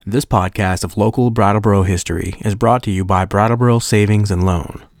This podcast of local Brattleboro history is brought to you by Brattleboro Savings and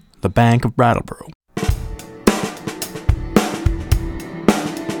Loan, the Bank of Brattleboro.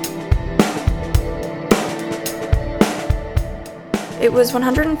 It was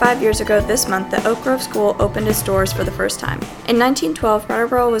 105 years ago this month that Oak Grove School opened its doors for the first time. In 1912,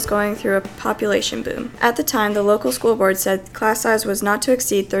 Brattleboro was going through a population boom. At the time, the local school board said class size was not to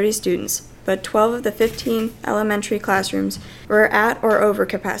exceed 30 students, but 12 of the 15 elementary classrooms were at or over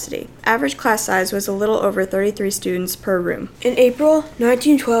capacity. Average class size was a little over 33 students per room. In April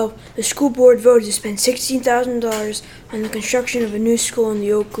 1912, the school board voted to spend $16,000 on the construction of a new school in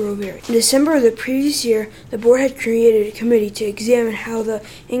the Oak Grove area. In December of the previous year, the board had created a committee to examine how the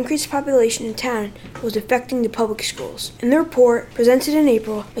increased population in town was affecting the public schools. In the report presented in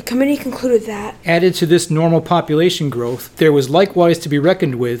April, the committee concluded that, added to this normal population growth, there was likewise to be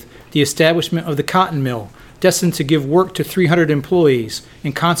reckoned with the establishment of the cotton mill, destined to give work to 300 employees,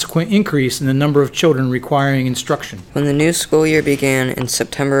 and consequent increase in the number of children requiring instruction. When the new school year began in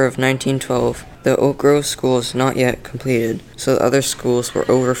September of 1912, the Oak Grove school was not yet completed, so the other schools were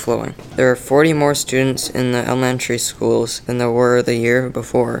overflowing. There were 40 more students in the elementary schools than there were the year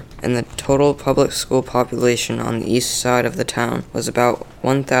before, and the total public school population on the east side of the town was about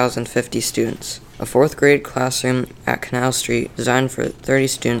 1,050 students. A fourth grade classroom at Canal Street, designed for 30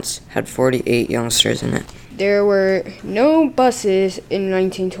 students, had 48 youngsters in it. There were no buses in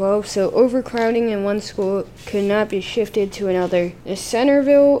 1912, so overcrowding in one school could not be shifted to another. The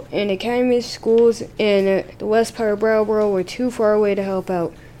Centerville and Academy schools in the west part of Brattleboro were too far away to help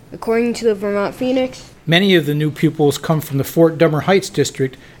out. According to the Vermont Phoenix, many of the new pupils come from the Fort Dummer Heights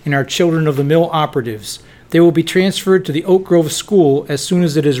district and are children of the mill operatives. They will be transferred to the Oak Grove School as soon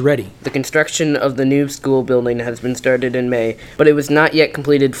as it is ready. The construction of the new school building has been started in May, but it was not yet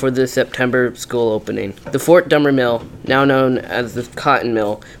completed for the September school opening. The Fort Dummer Mill, now known as the Cotton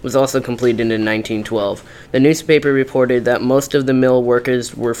Mill, was also completed in 1912. The newspaper reported that most of the mill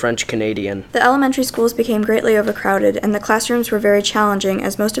workers were French-Canadian. The elementary schools became greatly overcrowded, and the classrooms were very challenging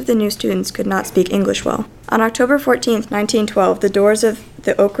as most of the new students could not speak English well. On October 14, 1912, the doors of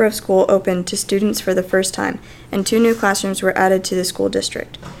the Oak Grove School opened to students for the first time, and 2 new classrooms were added to the school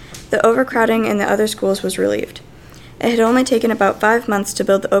district. The overcrowding in the other schools was relieved. It had only taken about 5 months to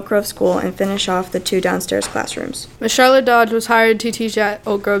build the Oak Grove School and finish off the 2 downstairs classrooms. Miss Charlotte Dodge was hired to teach at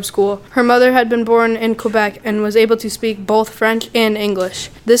Oak Grove School. Her mother had been born in Quebec and was able to speak both French and English.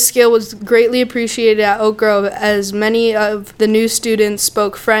 This skill was greatly appreciated at Oak Grove as many of the new students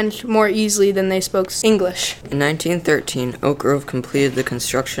spoke French more easily than they spoke English. In 1913, Oak Grove completed the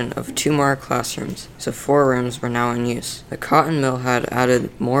construction of 2 more classrooms, so 4 rooms were now in use. The cotton mill had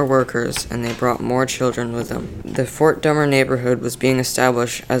added more workers and they brought more children with them. The Fort Dummer neighborhood was being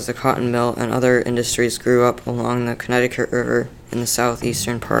established as the cotton mill and other industries grew up along the Connecticut River in the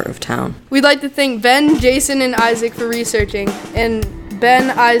southeastern part of town. We'd like to thank Ben, Jason, and Isaac for researching, and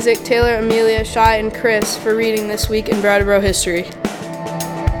Ben, Isaac, Taylor, Amelia, Shai, and Chris for reading This Week in Brattleboro History.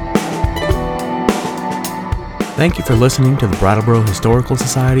 Thank you for listening to the Brattleboro Historical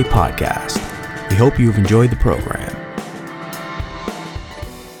Society podcast. We hope you've enjoyed the program.